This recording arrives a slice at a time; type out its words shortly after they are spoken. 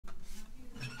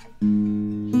Yeah,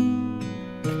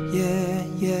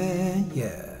 yeah,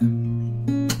 yeah.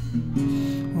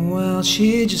 Well,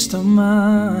 she just don't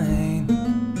mind.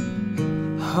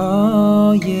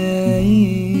 Oh, yeah,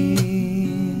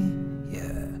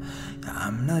 yeah.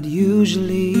 I'm not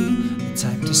usually the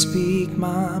type to speak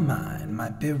my mind.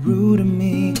 Might be rude to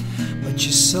me, but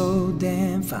you're so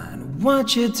damn fine.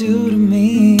 What you do to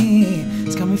me,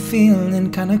 it's got me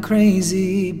feeling kinda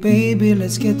crazy. Baby,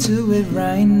 let's get to it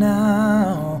right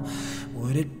now.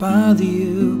 Would it bother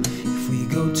you if we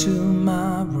go to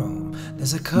my room?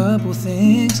 There's a couple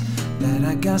things that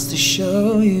I got to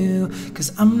show you,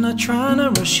 'cause I'm not trying to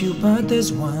rush you, but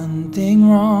there's one thing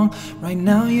wrong. Right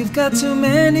now you've got too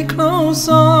many clothes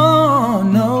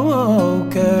on. No,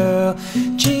 girl,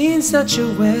 jeans that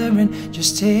you're wearing,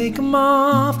 just take them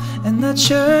off. And that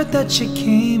shirt that you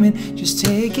came in, just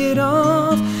take it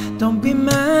off. Don't be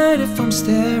mad if I'm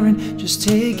staring, just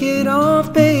take it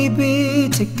off, baby,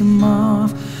 take them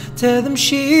off. Tear them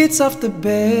sheets off the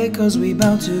bed, 'cause we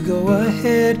bout to go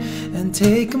ahead and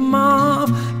take them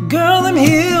off. Girl, them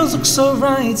heels look so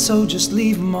right, so just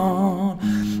leave them on.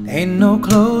 Ain't no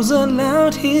clothes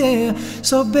allowed here,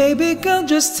 so baby girl,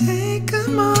 just take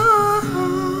them off.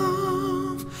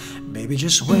 Baby,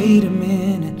 just wait a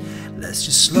minute, let's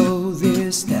just slow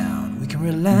this down. We can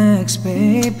relax,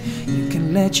 babe, you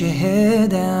can let your hair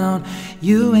down.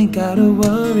 You ain't gotta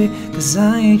worry, 'cause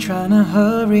I ain't tryna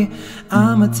hurry.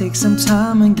 I'ma take some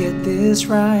time and get this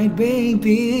right,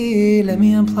 baby. Let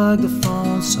me unplug the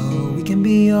phone so we can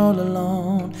be all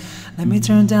alone. Let me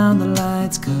turn down the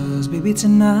lights, 'cause baby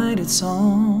tonight it's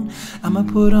on. I'ma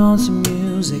put on some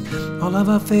music, all of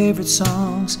our favorite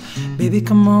songs. Baby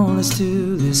come on, let's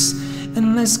do this,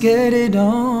 and let's get it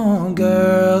on.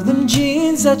 Girl, them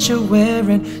jeans that you're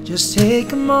wearing, just take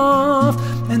them off.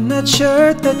 And that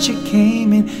shirt that you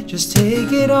came in, just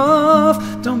take it off.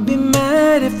 Don't be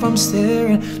mad if I'm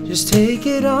staring, just take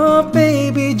it off,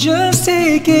 baby, just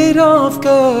take it off,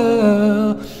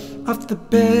 girl. Off the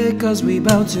bed, 'cause we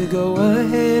bout to go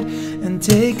ahead and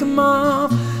take them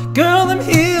off. Girl, them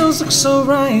heels look so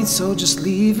right, so just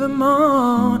leave them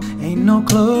on. Ain't no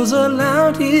clothes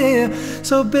allowed here,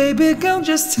 so baby girl,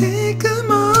 just take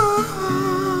them off.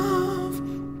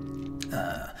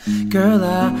 Girl,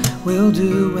 I will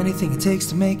do anything it takes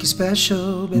to make you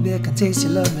special. Baby, I can taste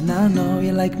your love and I know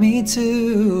you like me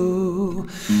too.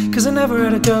 'Cause I never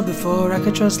had a girl before I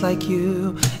could trust like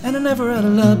you. And I never had a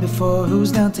love before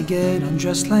who's down to get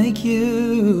undressed like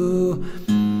you.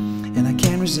 And I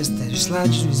can't resist that you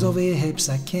slide your knees over your hips.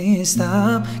 I can't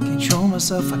stop, can't control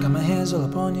myself. I got my hands all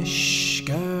up on you. Shh,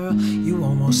 girl, you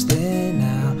almost there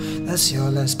now. That's your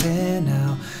last pair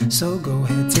now. So go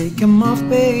ahead, take them off,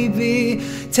 baby.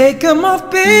 Take them off,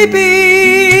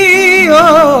 baby.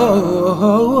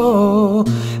 Oh,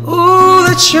 ooh,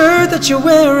 that shirt that you're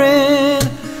wearing,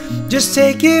 just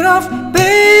take it off,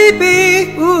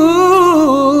 baby.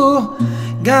 Ooh,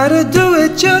 gotta do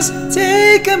it, just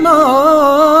take them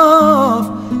off.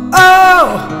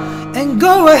 Oh, and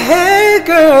go ahead,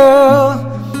 girl.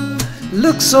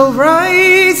 Look so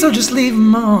right, so just leave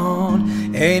them on.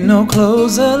 Ain't no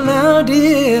clothes allowed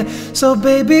here, so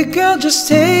baby girl, just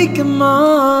take them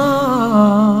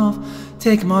off.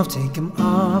 Take them off, take them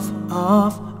off,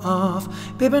 off, off.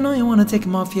 Baby, I know you wanna take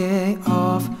them off, yeah.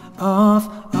 Off, off,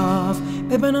 off.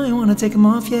 Baby, I know you wanna take them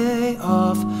off, yeah.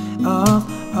 Off, off,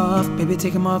 off. Baby,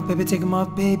 take them off, baby, take them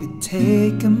off, baby,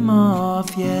 take them off,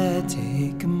 yeah.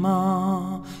 Take them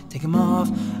off, take them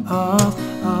off, off,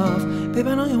 off. Baby,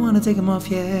 I know you wanna take them off,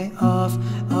 yeah. Off,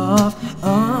 off,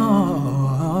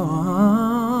 off,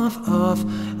 off,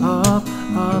 off,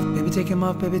 off. Baby, take them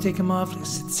off, baby, take them off.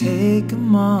 Let's take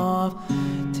them off.